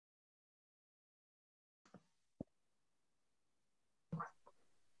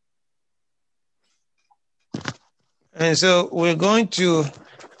And so we're going to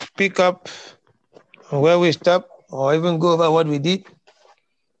pick up where we stopped or even go over what we did.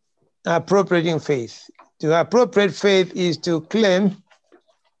 Appropriating faith. To appropriate faith is to claim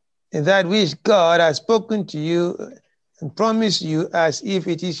that which God has spoken to you and promised you as if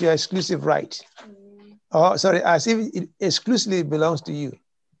it is your exclusive right. Or, sorry, as if it exclusively belongs to you.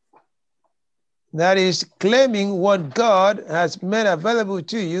 That is claiming what God has made available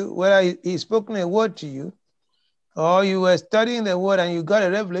to you, whether He's spoken a word to you, or you were studying the word and you got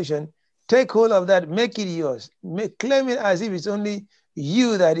a revelation. Take hold of that, make it yours. Claim it as if it's only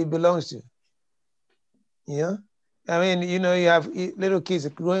you that it belongs to. You know? I mean, you know, you have little kids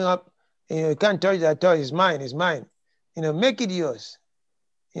growing up, you can't touch that toy, it's mine, it's mine. You know, make it yours.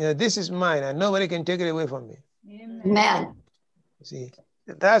 You know, this is mine and nobody can take it away from me. Amen. See,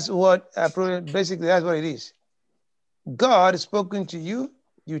 that's what, basically, that's what it is. God has spoken to you,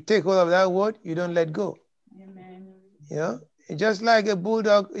 you take hold of that word, you don't let go. Amen. You know, just like a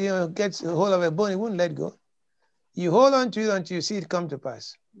bulldog, you know, gets a hold of a bone, it won't let go. You hold on to it until you see it come to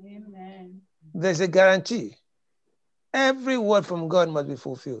pass. Amen. There's a guarantee. Every word from God must be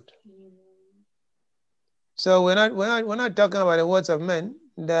fulfilled. So we're not talking about the words of men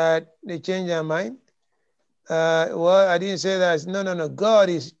that they change their mind. Well, I didn't say that. No. God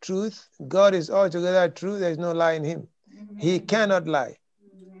is truth. God is altogether true. There's no lie in him. Amen. He cannot lie.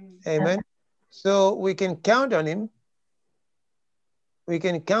 Amen. So we can count on him. We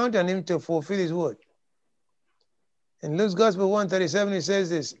can count on him to fulfill his word. In Luke's Gospel 1:37, it says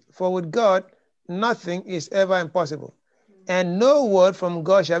this: for with God, nothing is ever impossible. And no word from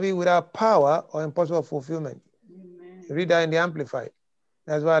God shall be without power or impossible fulfillment. Amen. Read that in the Amplified.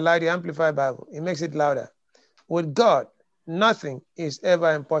 That's why I like the Amplified Bible. It makes it louder. With God, nothing is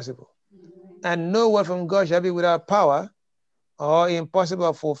ever impossible. Amen. And no word from God shall be without power or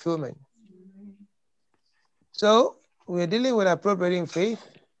impossible fulfillment. Amen. So we're dealing with appropriating faith.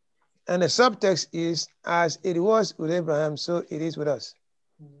 And the subtext is, as it was with Abraham, so it is with us.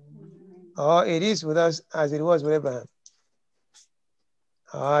 Amen. Or it is with us as it was with Abraham.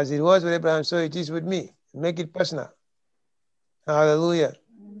 As it was with Abraham, so it is with me. Make it personal. Hallelujah.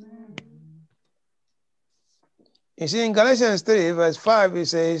 Amen. You see, in Galatians 3, verse 5, it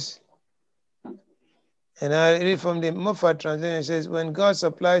says, and I read from the Moffat translation, it says, when God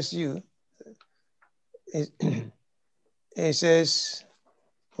supplies you, it says,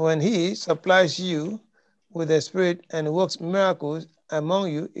 when he supplies you with the Spirit and works miracles among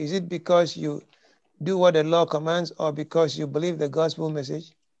you, is it because you do what the law commands or because you believe the gospel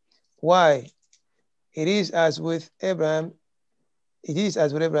message? Why? It is as with Abraham,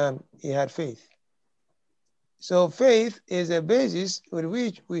 he had faith. So faith is a basis with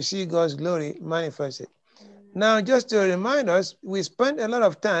which we see God's glory manifested. Now, just to remind us, we spent a lot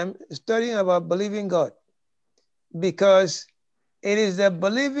of time studying about believing God because it is the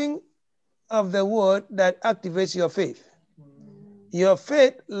believing of the word that activates your faith. Your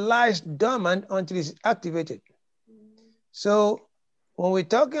faith lies dormant until it's activated. So when we're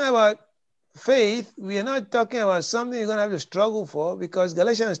talking about faith, we are not talking about something you're going to have to struggle for, because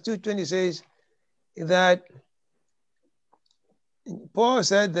Galatians 2:20 says that Paul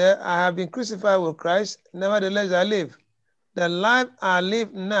said there, I have been crucified with Christ, nevertheless I live. The life I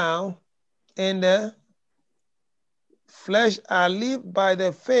live now in the flesh, I live by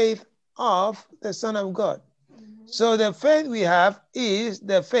the faith of the Son of God. So the faith we have is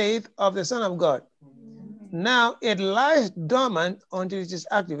the faith of the Son of God. Now it lies dormant until it is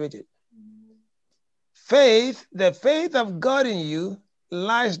activated. Faith, the faith of God in you,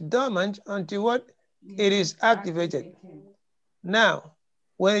 lies dormant until what? It is activated. Now,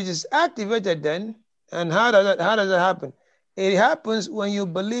 when it is activated then, and how does that happen? It happens when you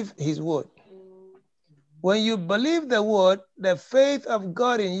believe his word. When you believe the word, the faith of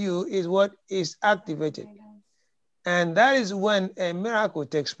God in you is what is activated. And that is when a miracle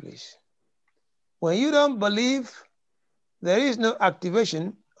takes place. When you don't believe, there is no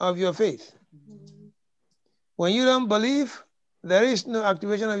activation of your faith. When you don't believe, there is no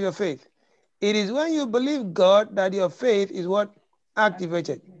activation of your faith. It is when you believe God that your faith is what?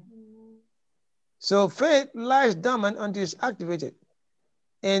 Activated. So faith lies dormant until it's activated.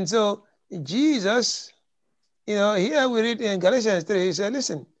 And so Jesus, here we read in Galatians 3, he said,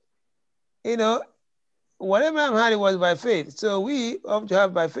 listen, whatever I'm had, it was by faith. So we have to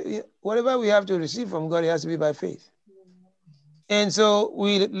have by faith. Whatever we have to receive from God, it has to be by faith. And so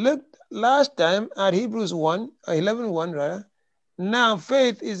we looked last time at Hebrews 11:1 rather. Now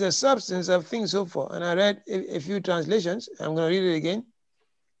faith is the substance of things hoped for. And I read a few translations. I'm going to read it again.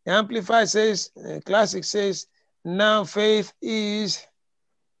 Amplified says, Classic says, now faith is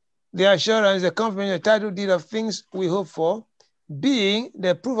the assurance, the confirmation, the title deed of things we hope for, being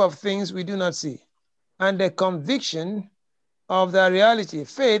the proof of things we do not see, and the conviction of the reality.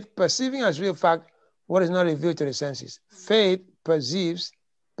 Faith, perceiving as real fact what is not revealed to the senses. Faith perceives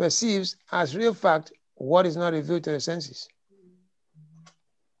as real fact what is not revealed to the senses.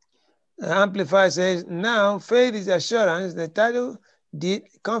 Amplified says, now faith is assurance, the title deed,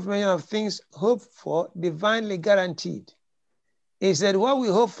 confirmation of things hoped for, divinely guaranteed. He said, what we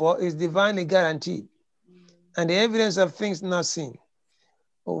hope for is divinely guaranteed, and the evidence of things not seen.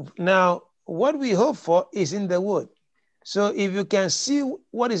 Now, what we hope for is in the Word. So if you can see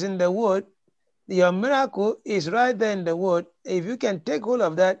what is in the Word, your miracle is right there in the Word. If you can take hold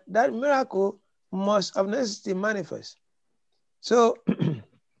of that, that miracle must of necessity manifest. So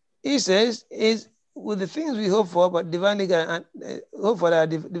he says, is with the things we hope for, but divinely hope for that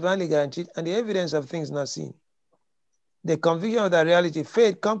divinely guaranteed, and the evidence of things not seen. The conviction of that reality,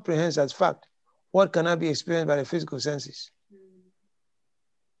 faith comprehends as fact what cannot be experienced by the physical senses.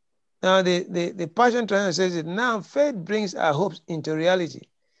 Now, the Passion Translation says it, now faith brings our hopes into reality.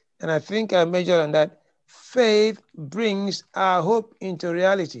 And I think I measured on that. Faith brings our hope into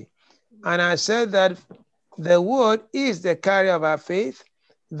reality. And I said that the Word is the carrier of our faith,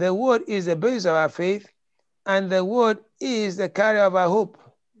 the Word is the basis of our faith, and the Word is the carrier of our hope.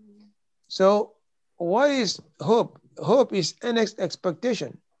 So, what is hope? Hope is earnest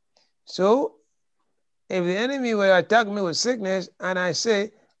expectation. So, if the enemy will attack me with sickness, and I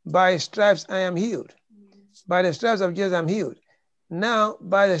say, by stripes I am healed. By the stripes of Jesus I'm healed. Now,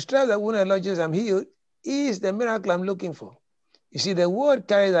 by the stripes that wounded Lord Jesus I'm healed is the miracle I'm looking for. You see, the Word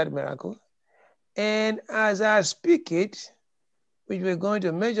carries that miracle. And as I speak it, which we're going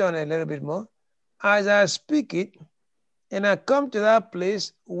to measure on a little bit more, as I speak it, and I come to that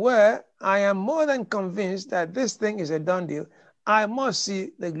place where I am more than convinced that this thing is a done deal, I must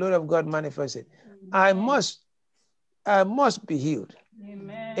see the glory of God manifested. I must be healed.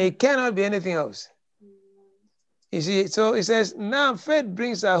 Amen. It cannot be anything else. You see, so it says, now faith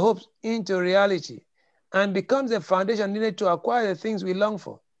brings our hopes into reality and becomes the foundation needed to acquire the things we long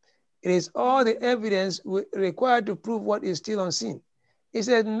for. It is all the evidence required to prove what is still unseen. He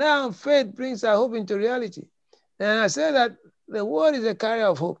said, now faith brings our hope into reality. And I said that the Word is a carrier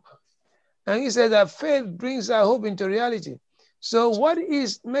of hope. And he said that faith brings our hope into reality. So what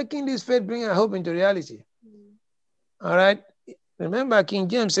is making this faith bring our hope into reality? All right. Remember, King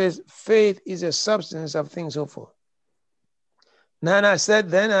James says, faith is a substance of things hoped for. Now, and I said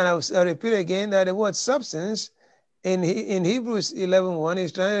then, and I'll repeat again, that the word substance in Hebrews 11:1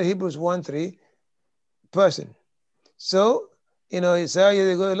 is translated Hebrews 1:3, person. So, it's how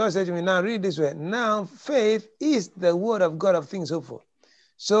you go. The Lord said to me, now read this way. Now, faith is the word of God of things hoped for.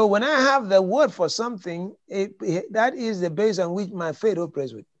 So when I have the word for something, that is the base on which my faith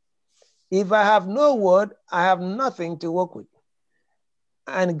operates with. If I have no word, I have nothing to work with.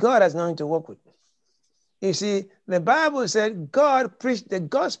 And God has nothing to work with. You see, the Bible said God preached the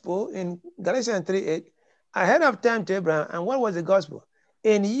gospel in Galatians 3:8 ahead of time to Abraham. And what was the gospel?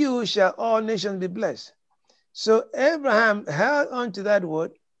 In you shall all nations be blessed. So Abraham held on to that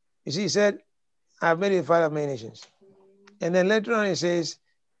word. You see, he said, I've made you the father of many nations. And then later on, he says,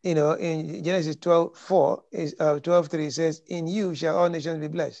 in Genesis 12:4, 12:3, it says, in you shall all nations be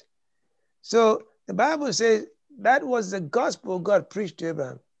blessed. So the Bible says that was the gospel God preached to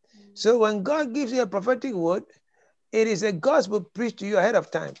Abraham. So when God gives you a prophetic word, it is a gospel preached to you ahead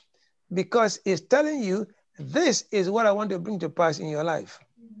of time because it's telling you, this is what I want to bring to pass in your life.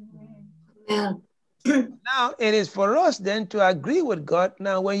 Yeah. Now, it is for us then to agree with God.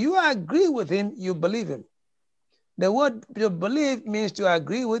 Now, when you agree with him, you believe him. The word to believe means to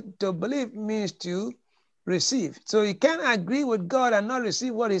agree with. To believe means to receive. So you can't agree with God and not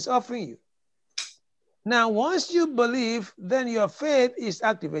receive what he's offering you. Now, once you believe, then your faith is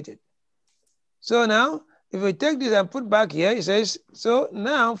activated. So now, if we take this and put back here, it says, so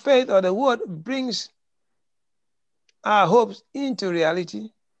now faith or the word brings our hopes into reality.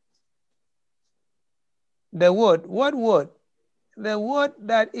 The word, what word? The word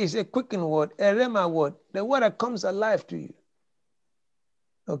that is a quickened word, a rhema word, the word that comes alive to you.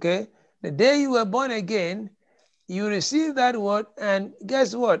 Okay? The day you were born again, you receive that word, and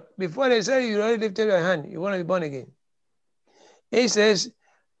guess what? Before they say you already lifted your hand, you want to be born again. It says,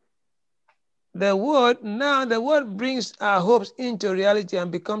 the word brings our hopes into reality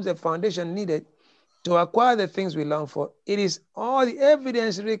and becomes the foundation needed to acquire the things we long for. It is all the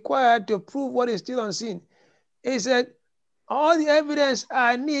evidence required to prove what is still unseen. He said, all the evidence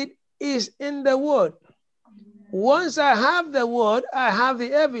I need is in the word. Once I have the word, I have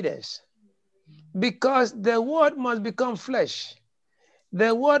the evidence. Because the word must become flesh.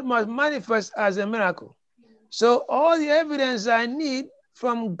 the word must manifest as a miracle. So all the evidence I need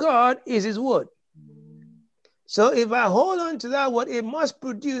from God is his word. So if I hold on to that word, it must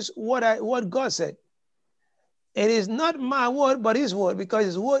produce what God said. It is not my word, but his word, because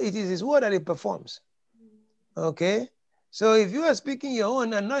his word, it is his word that it performs. Okay? So if you are speaking your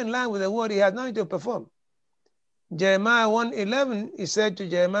own and not in line with the word, he has nothing to perform. Jeremiah 1:11, he said to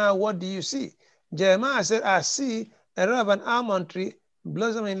Jeremiah, what do you see? Jeremiah said, I see a rod of an almond tree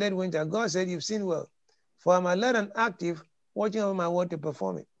blossoming in late winter. God said, you've seen well. For I'm alert and active, watching over my word to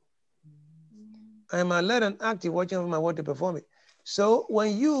perform it. I'm alert and active, watching over my word to perform it. So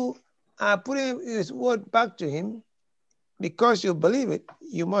when you are putting his word back to him, because you believe it,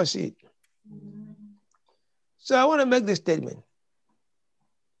 you must see it. So I want to make this statement.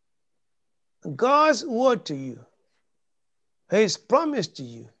 God's word to you, his promise to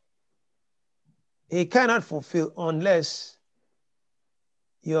you, he cannot fulfill unless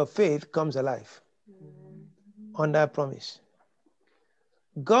your faith comes alive on that promise.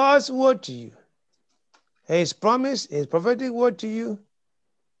 God's word to you, his promise, his prophetic word to you,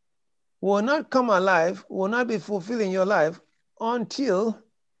 will not come alive, will not be fulfilled in your life until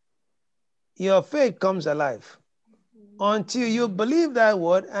your faith comes alive. Until you believe that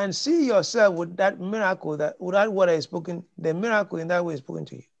word and see yourself with that miracle, with that word is spoken, the miracle in that way is spoken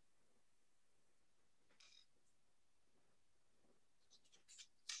to you.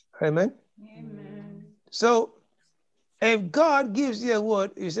 Amen? Amen. So if God gives you a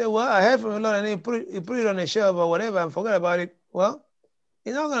word, you say, well, I heard from the Lord, and you put it on a shelf or whatever and forget about it. Well,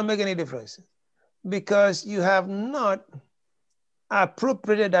 it's not going to make any difference because you have not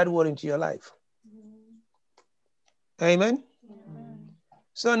appropriated that word into your life. Amen? Amen.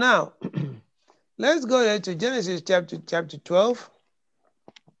 So now, let's go there to Genesis chapter 12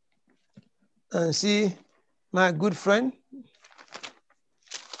 and see my good friend,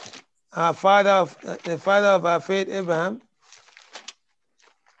 the father of our faith, Abraham.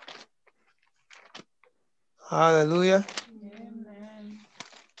 Hallelujah. Amen.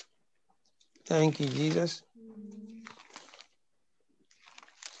 Thank you, Jesus.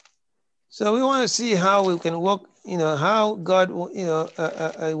 So we want to see how we can walk, how God,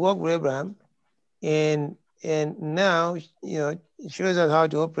 walked with Abraham, and now, it shows us how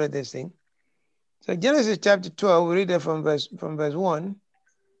to operate this thing. So Genesis chapter 12, we read that from verse 1,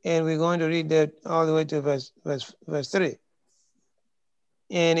 and we're going to read that all the way to verse 3.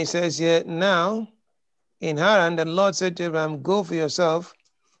 And it says here, now in Haran, the Lord said to Abraham, go for yourself,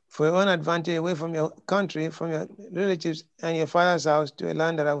 for your own advantage, away from your country, from your relatives and your father's house, to a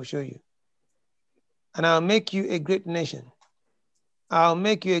land that I will show you. And I'll make you a great nation. I'll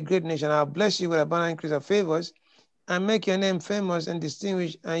make you a great nation. I'll bless you with abundant increase of favors, and make your name famous and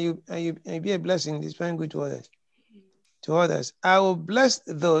distinguished, and you be a blessing, dispensing good to others. To others, I will bless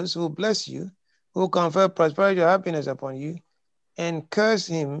those who bless you, who confer prosperity or happiness upon you, and curse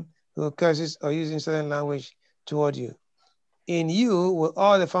him who curses or uses certain language toward you. In you will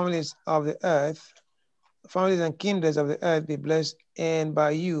all the families of the earth, families and kindreds of the earth be blessed, and by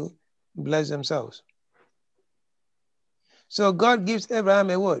you bless themselves. So God gives Abraham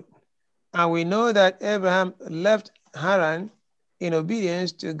a word. And we know that Abraham left Haran in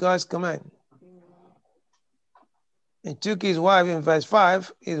obedience to God's command. He took his wife in verse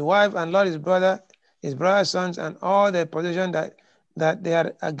 5, his wife and Lot, his brother's sons, and all the possession that they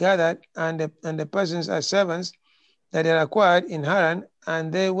had gathered, and the persons as servants that they had acquired in Haran,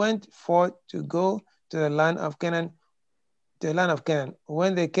 and they went forth to go to the land of Canaan.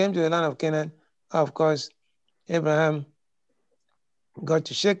 When they came to the land of Canaan, of course, Abraham got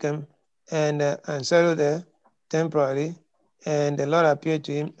to Shechem and settled there temporarily, and the Lord appeared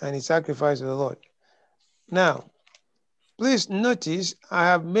to him, and he sacrificed to the Lord. Now, please notice, I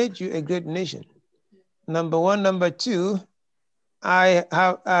have made you a great nation. Number one. Number two,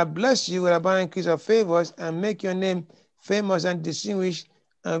 I bless you with abundant increase of favors and make your name famous and distinguished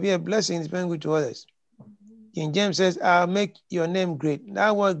and be a blessing to others. King James says, I'll make your name great.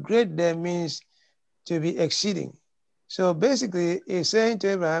 That word great there means to be exceeding. So basically, it's saying to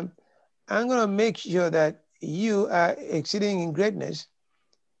Abraham, I'm going to make sure that you are exceeding in greatness.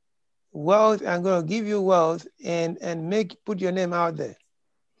 Wealth, I'm going to give you wealth and put your name out there.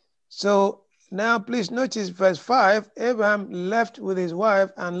 So now please notice verse 5, Abraham left with his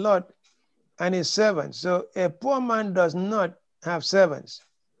wife and Lot and his servants. So a poor man does not have servants.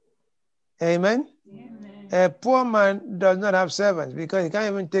 Amen? Amen. A poor man does not have servants because he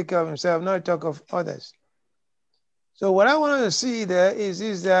can't even take care of himself, not talk of others. So what I want to see there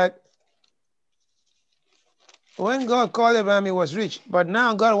is that when God called Abraham, he was rich, but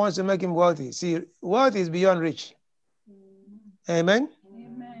now God wants to make him wealthy. See, wealth is beyond rich. Amen?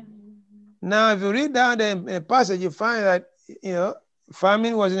 Now, if you read down the passage, you find that,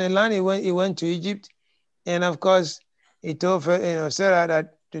 famine was in the land. He went to Egypt. And of course, he told Sarah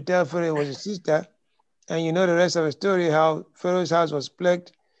that to tell Pharaoh it was his sister. And you know the rest of the story, how Pharaoh's house was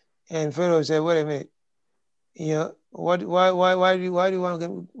plagued. And Pharaoh said, wait a minute, why do you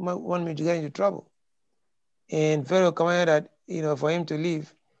want me to get into trouble? And Pharaoh commanded that, for him to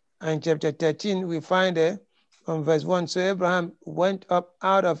leave. And chapter 13, we find there from verse 1. So Abraham went up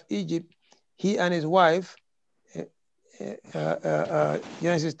out of Egypt, he and his wife,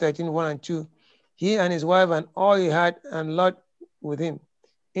 Genesis 13, 1 and 2. He and his wife and all he had and Lot with him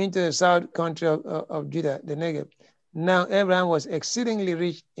into the south country of Judah, the Negev. Now Abraham was exceedingly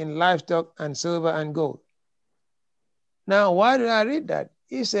rich in livestock and silver and gold. Now, why did I read that?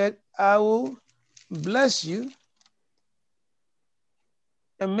 He said, I will bless you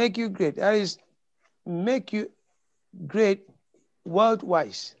and make you great. That is, make you great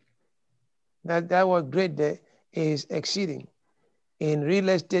wealth-wise. That word great there is exceeding. In real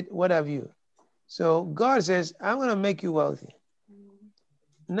estate, what have you? So God says, I'm going to make you wealthy.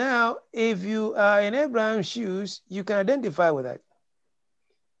 Now, if you are in Abraham's shoes, you can identify with that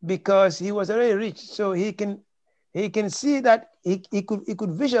because he was already rich. So he can see that he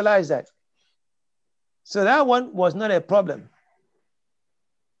could visualize that. So that one was not a problem.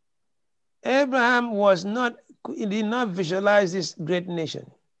 Abraham did not visualize this great nation.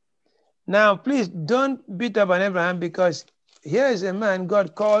 Now, please don't beat up on Abraham because here is a man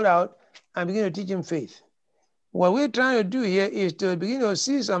God called out and begin to teach him faith. What we're trying to do here is to begin to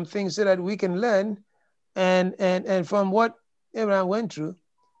see some things so that we can learn and from what Abraham went through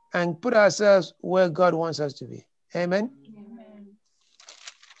and put ourselves where God wants us to be. Amen? Amen.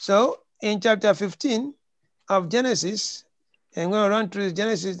 So in chapter 15 of Genesis, and I'm going to run through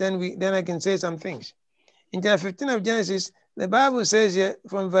Genesis, then I can say some things. In chapter 15 of Genesis, the Bible says here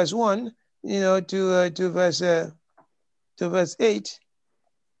from verse 1, to verse 8,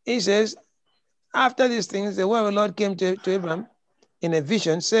 it says, after these things, the word of the Lord came to Abraham in a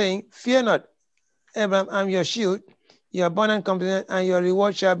vision, saying, fear not, Abraham, I'm your shield, your abundant company, and your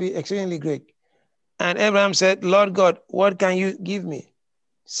reward shall be exceedingly great. And Abraham said, Lord God, what can you give me?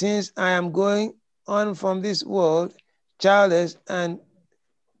 Since I am going on from this world childless, and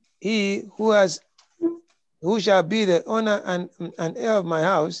he who shall be the owner and heir of my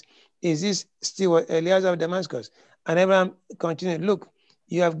house is this steward Eliezer of Damascus. And Abraham continued, look,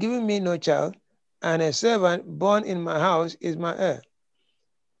 you have given me no child, and a servant born in my house is my heir.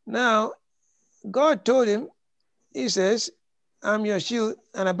 Now, God told him, he says, I'm your shield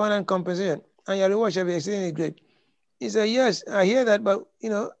and abundant compensation, and your reward shall be exceedingly great. He said, yes, I hear that, but,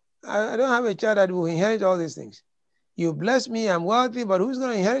 I don't have a child that will inherit all these things. You bless me, I'm wealthy, but who's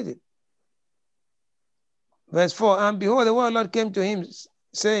going to inherit it? Verse 4, and behold, the word of the Lord came to him,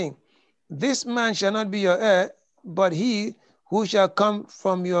 saying, this man shall not be your heir, but he who shall come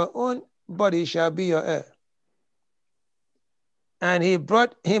from your own body shall be your heir. And he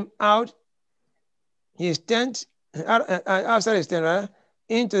brought him out his tent, outside his tent,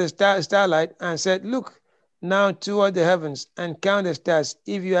 into the starlight, and said, look now toward the heavens and count the stars,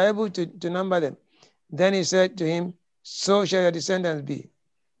 if you are able to number them. Then he said to him, so shall your descendants be.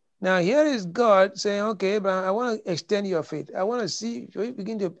 Now here is God saying, okay, Abraham, I want to extend your faith. I want to see, so you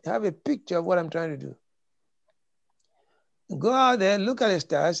begin to have a picture of what I'm trying to do. Go out there, look at the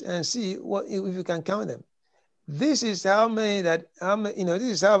stars and see if you can count them. This is this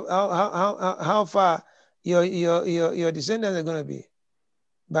is how far your descendants are going to be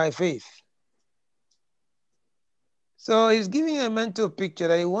by faith. So he's giving a mental picture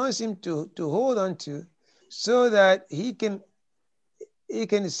that he wants him to hold on to so that he can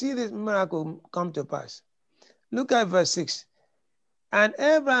see this miracle come to pass. Look at verse 6. And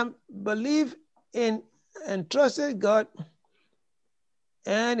Abraham believed in and trusted God,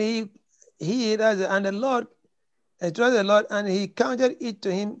 and he and the Lord trusted the Lord, and he counted it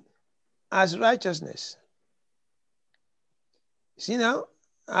to him as righteousness. See now,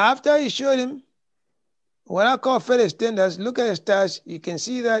 after he showed him what I call faith standards, look at the stars, you can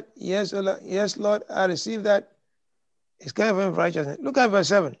see that, yes, Lord, I received that. It's kind of righteousness. Look at verse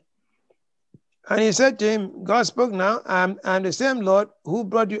 7. And he said to him, God spoke now, I'm the same Lord who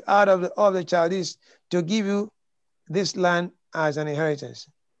brought you out of the Chaldees to give you this land as an inheritance.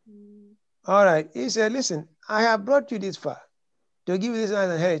 All right. He said, listen, I have brought you this far to give you this as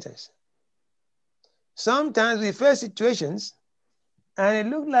an inheritance. Sometimes we face situations and it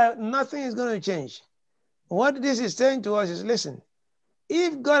looks like nothing is going to change. What this is saying to us is, listen,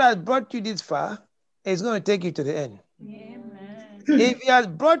 if God has brought you this far, it's going to take you to the end. Amen. If he has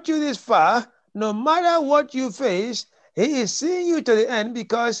brought you this far, no matter what you face, he is seeing you to the end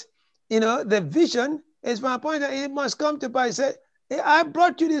because the vision is from a point that it must come to pass. He said, I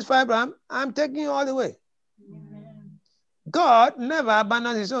brought you this for Abraham. I'm taking you all the way. Amen. God never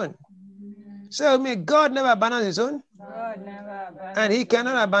abandons his own. Say with me, God never abandons his own. God never abandons and he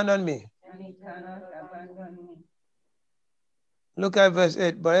cannot abandon me. And he cannot abandon me. Look at verse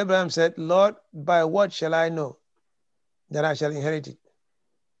 8. But Abraham said, Lord, by what shall I know that I shall inherit it?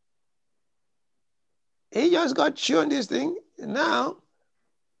 He just got shown this thing. Now,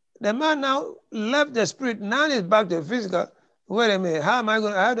 the man now left the spirit. Now he's back to the physical. Wait a minute. How am I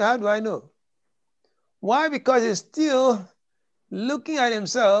going? How do I know? Why? Because he's still looking at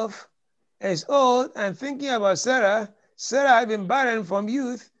himself as old and thinking about Sarah. Sarah had been barren from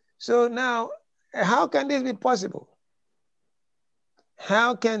youth. So now, how can this be possible?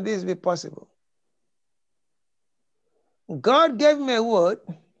 How can this be possible? God gave me a word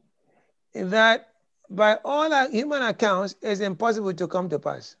that by all our human accounts is impossible to come to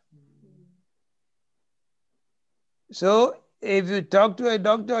pass. So if you talk to a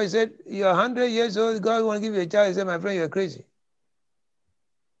doctor, he said, you're 100 years old, God won't give you a child. He said, my friend, you're crazy.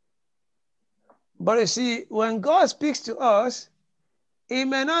 But you see, when God speaks to us, it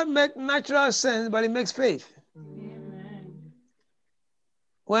may not make natural sense, but it makes faith. Amen.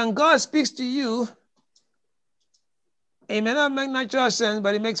 When God speaks to you, it may not make natural sense,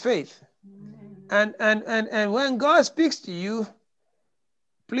 but it makes faith. Amen. And when God speaks to you,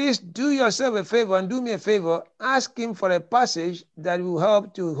 please do yourself a favor and do me a favor. Ask him for a passage that will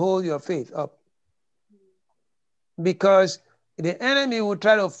help to hold your faith up. Because the enemy will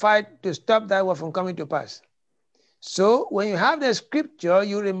try to fight to stop that word from coming to pass. So when you have the scripture,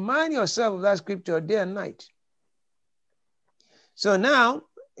 you remind yourself of that scripture day and night. So now,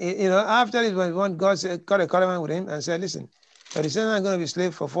 after this, when God cut a covenant with him and said, listen, your descendants are going to be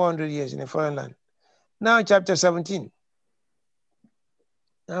slaves for 400 years in a foreign land. Now chapter 17.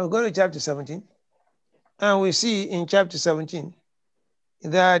 Now we go to chapter 17. And we see in chapter 17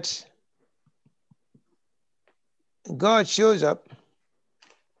 that God shows up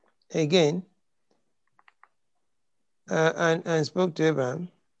again and spoke to Abraham.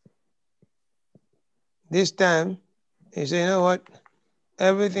 This time, he said, you know what?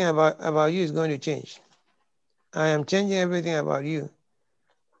 Everything about you is going to change. I am changing everything about you.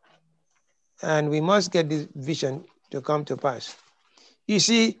 And we must get this vision to come to pass. You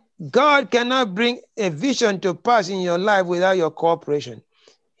see, God cannot bring a vision to pass in your life without your cooperation.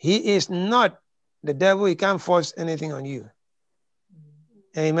 He is not the devil. He can't force anything on you.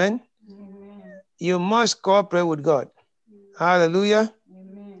 Amen? Amen. You must cooperate with God. Hallelujah.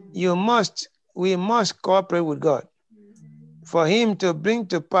 Amen. We must cooperate with God for him to bring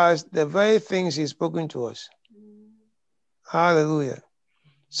to pass the very things he's spoken to us. Hallelujah.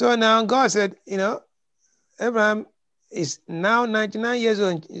 So now God said, Abraham is now 99 years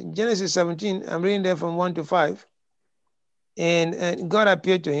old. In Genesis 17, I'm reading there from 1 to 5. And God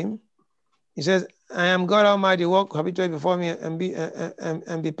appeared to him. He says, I am God Almighty, walk habitually before me and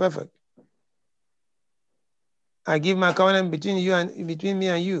be perfect. I give my covenant between me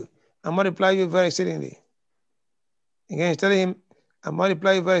and you. I multiply you very exceedingly. Again, he's telling him, I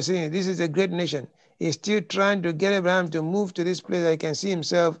multiply you very exceedingly. This is a great nation. He's still trying to get Abraham to move to this place that he can see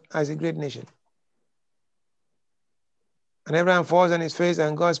himself as a great nation. And Abraham falls on his face,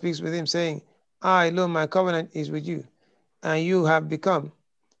 and God speaks with him, saying, I alone, my covenant is with you, and you have become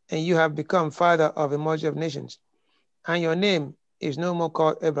father of a multitude of nations. And your name is no more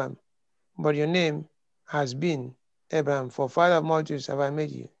called Abraham, but your name has been Abraham, for father of multitudes have I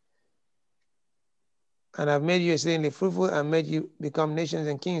made you. And I've made you exceedingly fruitful and made you become nations,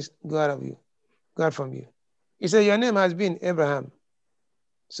 and kings go out of you, God from you. He said, your name has been Abraham.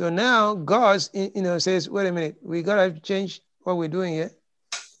 So now God, says, wait a minute, we got to change what we're doing here.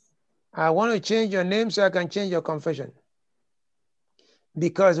 I want to change your name so I can change your confession.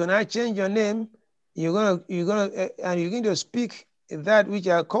 Because when I change your name, you're going to speak that which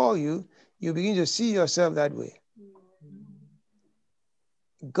I call you, you begin to see yourself that way.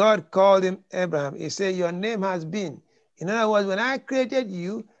 God called him Abraham. He said, your name has been. In other words, when I created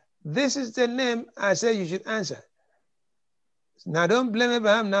you, this is the name I said you should answer. Now, don't blame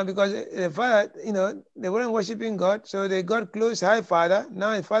Abraham now, because the father, they weren't worshiping God, so they got close. Hi, father.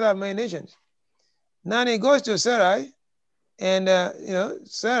 Now he's father of many nations. Now he goes to Sarai, and,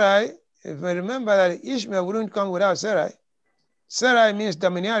 Sarai, if I remember that Ishmael wouldn't come without Sarai. Sarai means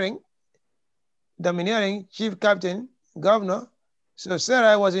domineering, chief captain, governor. So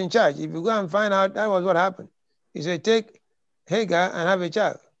Sarai was in charge. If you go and find out, that was what happened. He said, take Hagar and have a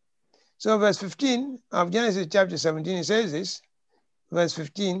child. So verse 15 of Genesis chapter 17, it says this, verse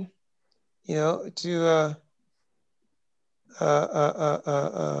 15,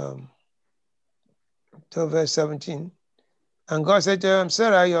 to verse 17. And God said to him,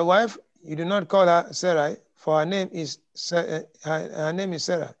 Sarah, your wife, you do not call her Sarai, for her name is her name is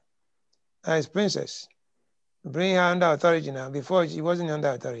Sarah, as princess. Bring her under authority now. Before she wasn't under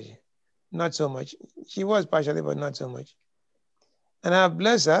authority, not so much. She was partially, but not so much. And I have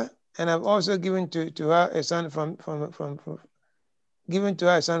blessed her, and I've also given to her a son from given to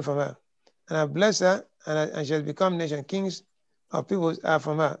her a son from her. And I've blessed her, and she has become nation. Kings of peoples are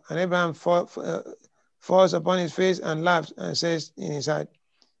from her. And Abraham falls upon his face and laughs and says in his heart,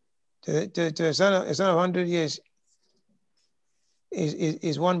 to a son of 100 years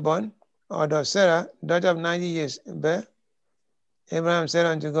is one born, or does Sarah, daughter of 90 years, bear? Abraham said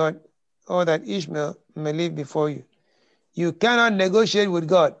unto God, oh, that Ishmael may live before you. You cannot negotiate with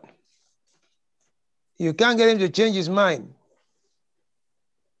God. You can't get him to change his mind.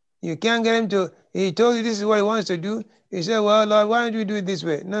 You can't get him to, he told you this is what he wants to do. He said, well, Lord, why don't you do it this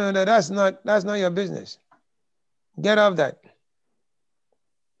way? No, that's not your business. Get off that.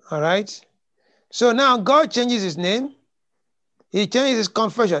 All right? So now God changes his name. He changes his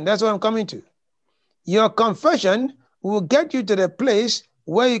confession. That's what I'm coming to. Your confession will get you to the place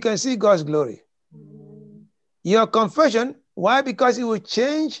where you can see God's glory. Your confession, why? Because it will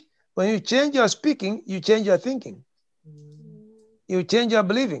change. When you change your speaking, you change your thinking. You change your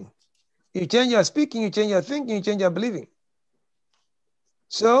believing. You change your speaking, you change your thinking, you change your believing.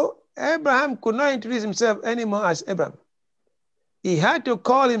 So Abraham could not introduce himself anymore as Abraham. He had to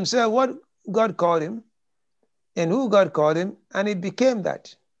call himself what God called him and who God called him, and it became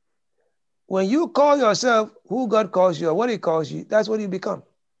that. When you call yourself who God calls you or what he calls you, that's what you become.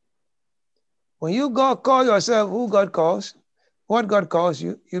 When you call yourself who God calls, what God calls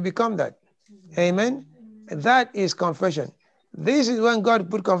you, you become that. Amen? That is confession. This is when God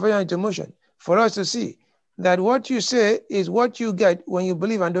put confession into motion for us to see that what you say is what you get when you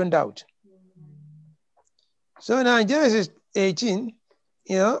believe and don't doubt. So now in Genesis 18,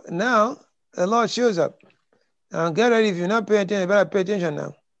 now the Lord shows up. Now get ready. If you're not paying attention, you better pay attention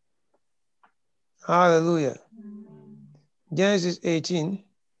now. Hallelujah. Genesis 18,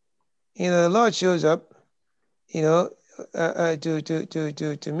 the Lord shows up, to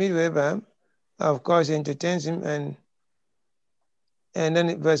meet with Abraham. Of course, he entertains him, and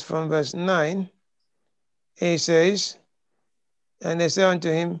then from verse 9, he says, and they say unto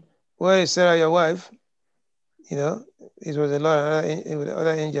him, where is Sarah your wife? It was a lot with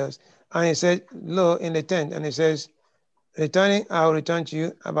other angels. And he said, lo, in the tent. And he says, returning, I will return to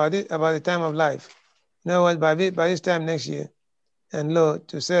you about the time of life. In other words, by this time next year. And lo,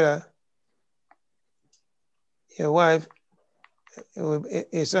 to Sarah, your wife,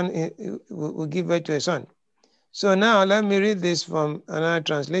 a son will give birth to a son. So now let me read this from another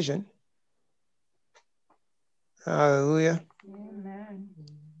translation. Hallelujah. Amen.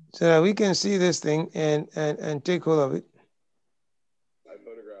 So that we can see this thing and take hold of it. I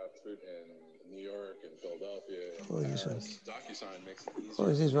photographed food in New York and Philadelphia. Oh, this one. DocuSign makes it easier. Oh,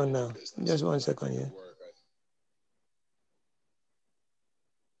 is this one now? Just 1 second here.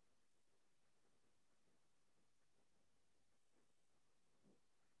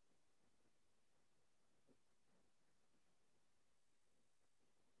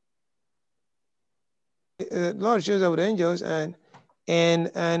 The Lord shows up with angels and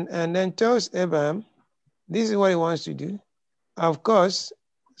then tells Abraham, this is what he wants to do. Of course,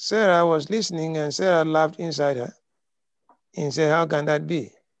 Sarah was listening and Sarah laughed inside her and said, how can that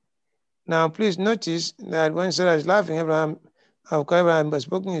be? Now, please notice that when Sarah is laughing, Abraham was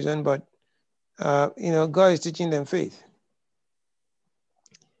spoken his own, but God is teaching them faith.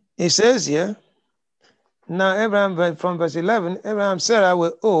 It says here, now Abraham, from verse 11, Abraham and Sarah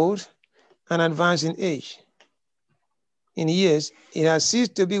were old and advanced in age. In years, it has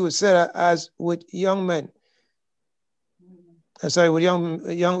ceased to be with Sarah as with young men. With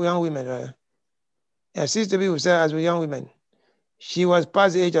young women, rather. It has ceased to be with Sarah as with young women. She was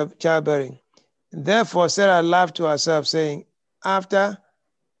past the age of childbearing. Therefore, Sarah laughed to herself, saying, after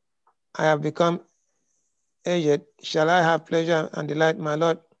I have become aged, shall I have pleasure and delight my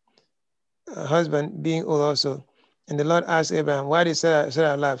Lord husband being old also? And the Lord asked Abraham, why did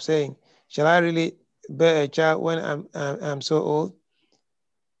Sarah laugh, saying, shall I really bear a child when I'm so old?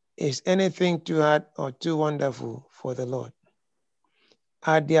 Is anything too hard or too wonderful for the Lord?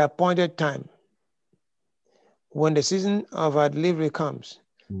 At the appointed time, when the season of our delivery comes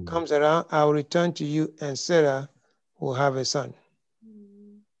around, I will return to you and Sarah will have a son.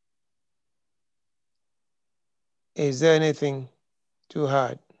 Is there anything too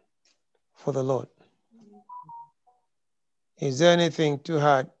hard for the Lord? Is there anything too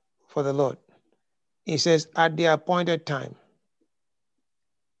hard for the Lord? He says, at the appointed time,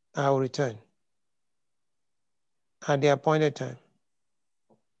 I will return. at the appointed time.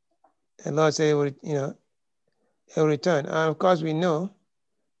 The Lord said, he'll return. And of course, we know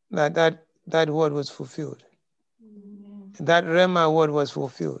that word was fulfilled. That Rhema word was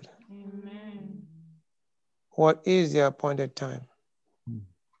fulfilled. Amen. What is the appointed time? He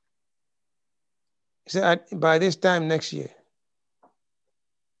said, by this time next year.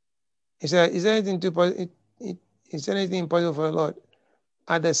 He said, is there anything impossible for the Lord?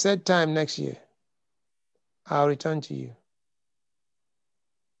 At the set time next year, I'll return to you.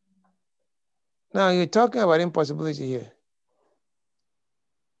 Now, you're talking about impossibility here.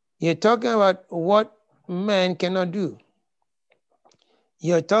 You're talking about what man cannot do.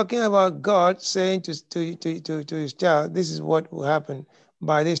 You're talking about God saying to his child, this is what will happen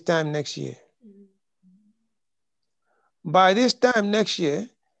by this time next year. By this time next year,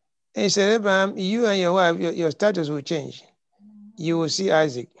 he said, Abraham, you and your wife, your status will change. You will see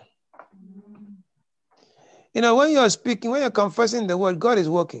Isaac. When you're speaking, when you're confessing the word, God is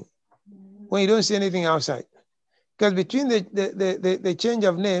working. When you don't see anything outside. Because between the change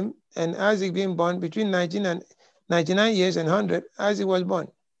of name and Isaac being born, between 99 years and 100, Isaac was born.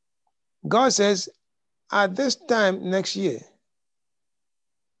 God says, at this time next year,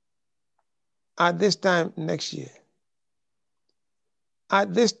 at this time next year,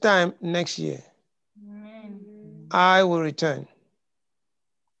 at this time next year, I will return.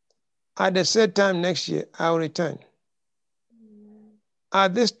 At the said time next year, I will return.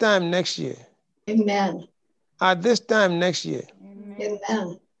 At this time next year. Amen. At this time next year.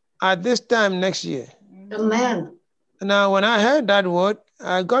 Amen. At this time next year. Amen. Now, when I heard that word,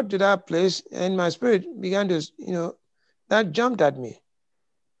 I got to that place and my spirit began to, that jumped at me.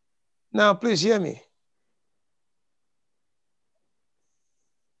 Now, please hear me.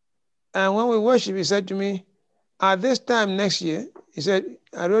 And when we worship, he said to me, at this time next year, he said,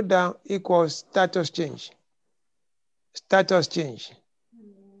 I wrote down equals status change. Status change.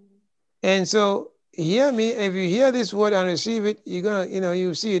 And so hear me. If you hear this word and receive it, you're gonna,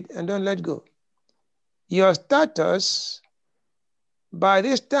 you see it and don't let go. Your status by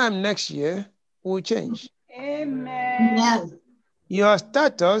this time next year will change. Amen. Amen. Your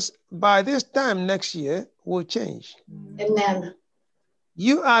status by this time next year will change. Amen.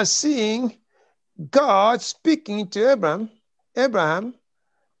 You are seeing God speaking to Abraham.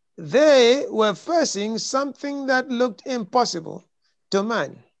 They were facing something that looked impossible to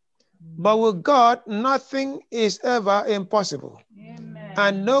man. But with God, nothing is ever impossible. Amen.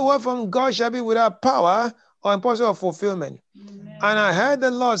 And no word from God shall be without power or impossible fulfillment. Amen. And I heard the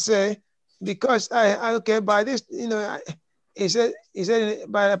Lord say, because by this, he said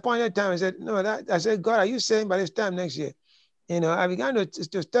by the appointed time, he said, no, I said, God, are you saying by this time next year? I began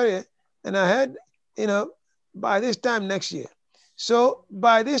to study it, and I heard, by this time next year. So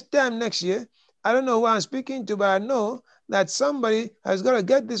by this time next year, I don't know who I'm speaking to, but I know that somebody has got to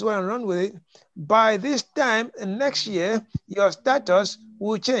get this one and run with it. By this time next year, your status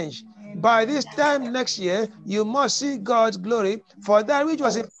will change. By this time next year, you must see God's glory. For that which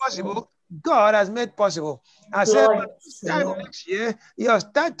was impossible, God has made possible. I said, by this time next year, your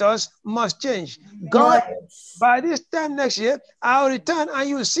status must change. God, by this time next year, I'll return and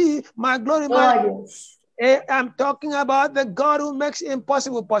you'll see my glory. I'm talking about the God who makes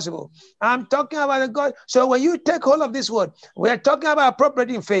impossible possible. I'm talking about the God. So when you take hold of this word, we're talking about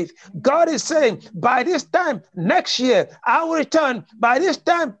appropriating faith. God is saying, by this time next year, I will return. By this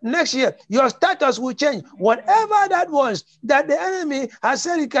time next year, your status will change. Whatever that was that the enemy has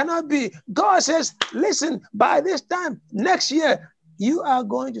said it cannot be, God says, listen, by this time next year, you are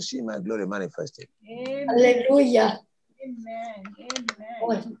going to see my glory manifested. Amen. Hallelujah. Amen. Amen.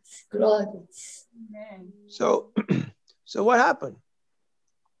 Oh, glory. Amen. So what happened?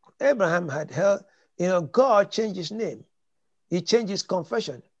 Abraham had held, God changed his name. He changed his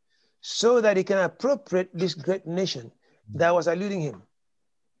confession so that he can appropriate this great nation that was eluding him.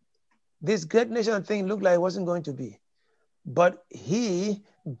 This great nation thing looked like it wasn't going to be. But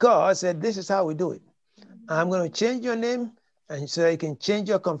God said, this is how we do it. I'm going to change your name and so that you can change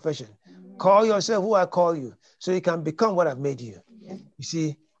your confession. Call yourself who I call you so you can become what I've made you. You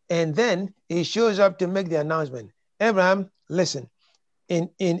see, and then he shows up to make the announcement. Abraham, listen, in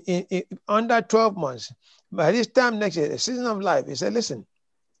under 12 months, by this time next year, the season of life, he said, listen,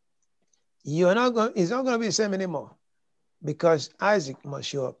 it's not going to be the same anymore because Isaac must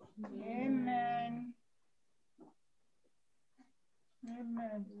show up. Amen.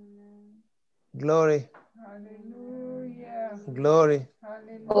 Amen. Glory. Hallelujah. Glory.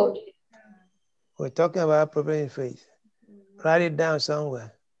 Hallelujah. We're talking about appropriating faith. Write it down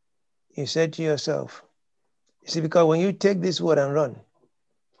somewhere. You said to yourself, you see, because when you take this word and run,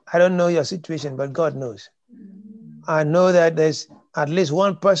 I don't know your situation, but God knows. I know that there's at least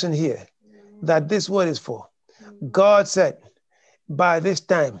one person here that this word is for. God said, by this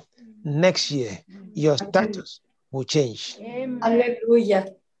time next year, your status will change. Amen.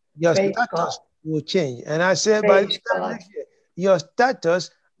 Hallelujah. Your Praise status God. will change. And I said, by this Praise time God. next year, your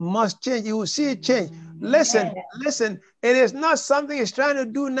status must change. You will see it change. Listen, listen. It is not something he's trying to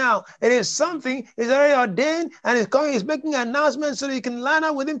do now. It is something he's already ordained and he's coming. He's making announcements so that you can line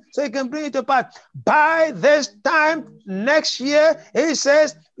up with him, so he can bring it to pass. By this time next year, he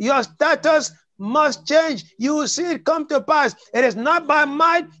says your status must change. You will see it come to pass. It is not by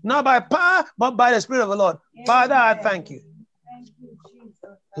might, not by power, but by the Spirit of the Lord. Father, I thank you. Thank you,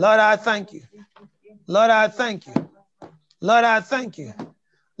 Jesus. Lord, I thank you. Lord, I thank you. Lord, I thank you.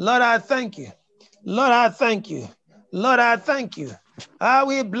 Lord, I thank you. Lord, I thank you. Lord, I thank you.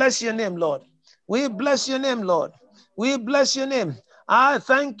 We bless your name, Lord. We bless your name, Lord. We bless your name. I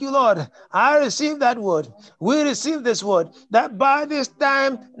thank you, Lord. I receive that word. We receive this word that by this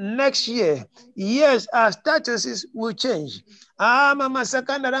time next year, yes, our statuses will change. Mama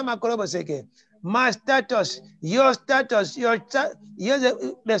Sakanda Rama Korobo Seke. My status, your status,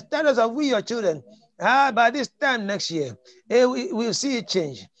 the status of we, your children. By this time next year, we'll see it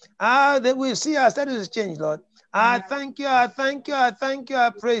change. We'll see our status change, Lord. I thank you, I thank you, I thank you,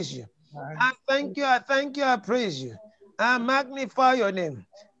 I praise you. I thank you, I thank you, I praise you. I magnify your name.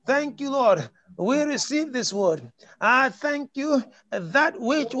 Thank you, Lord. We receive this word. I thank you that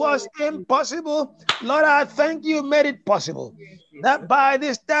which was impossible. Lord, I thank you made it possible. That by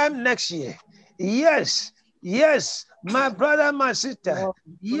this time next year, yes, yes, my brother, my sister,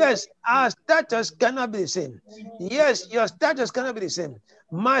 yes, our status cannot be the same. Yes, your status cannot be the same.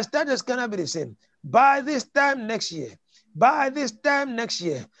 My status cannot be the same. By this time next year,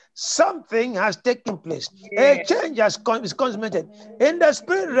 something has taken place. A change is consummated. In the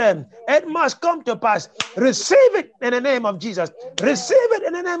spirit realm, it must come to pass. Receive it in the name of Jesus. Receive it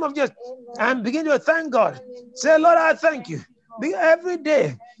in the name of Jesus. And begin to thank God. Say, Lord, I thank you. Every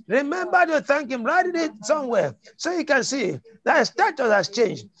day, remember to thank him. Write it somewhere so you can see that status has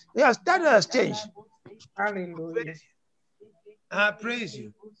changed. Your status has changed. Hallelujah. I praise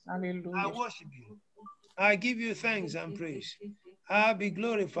you. Hallelujah. I worship you. I give you thanks and praise. I be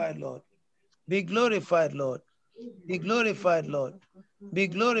glorified, Lord. Be glorified, Lord. Be glorified, Lord. Be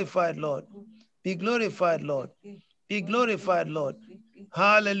glorified, Lord. Be glorified, Lord. Be glorified, Lord.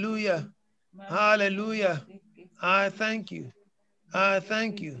 Hallelujah. Hallelujah. I thank you. I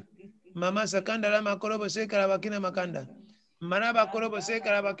thank you. Mama sakanda rama korobo se karabakina makanda. Maraba korobo se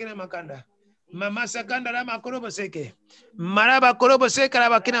karabakina makanda. Mama sakanda rama korobo seke. Maraba korobo se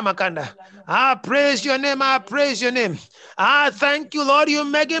karabakina makanda. I praise your name. I praise your name. I thank you, Lord. You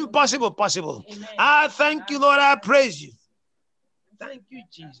make impossible possible. I thank you, Lord. I praise you. Thank you,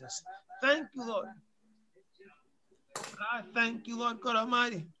 Jesus. Thank you, Lord. I thank you, Lord God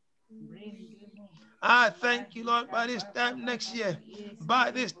Almighty. I thank you, Lord, by this time next year.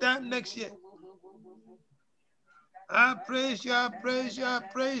 By this time next year. I praise you, I praise you, I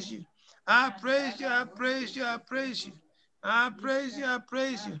praise you. I praise you, I praise you, I praise you. I praise you, I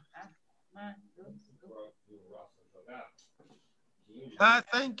praise you. I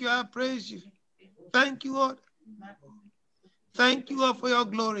thank you, I praise you. Thank you, Lord. Thank you, Lord, for your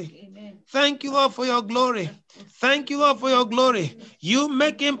glory. Thank you, Lord, for your glory. Thank you, Lord, for your glory. You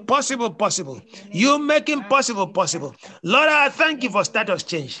make impossible possible. You make impossible possible. Lord, I thank you for status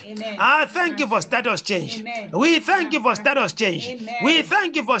change. I thank you for status change. We thank you for status change. We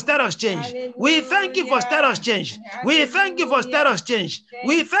thank you for status change. We thank you for status change. We thank you for status change.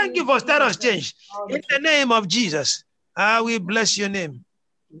 We thank you for status change. In the name of Jesus, we bless your name.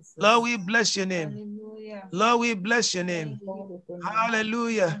 Lord, we bless your name. Lord, we bless your name.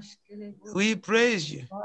 Hallelujah. We praise you.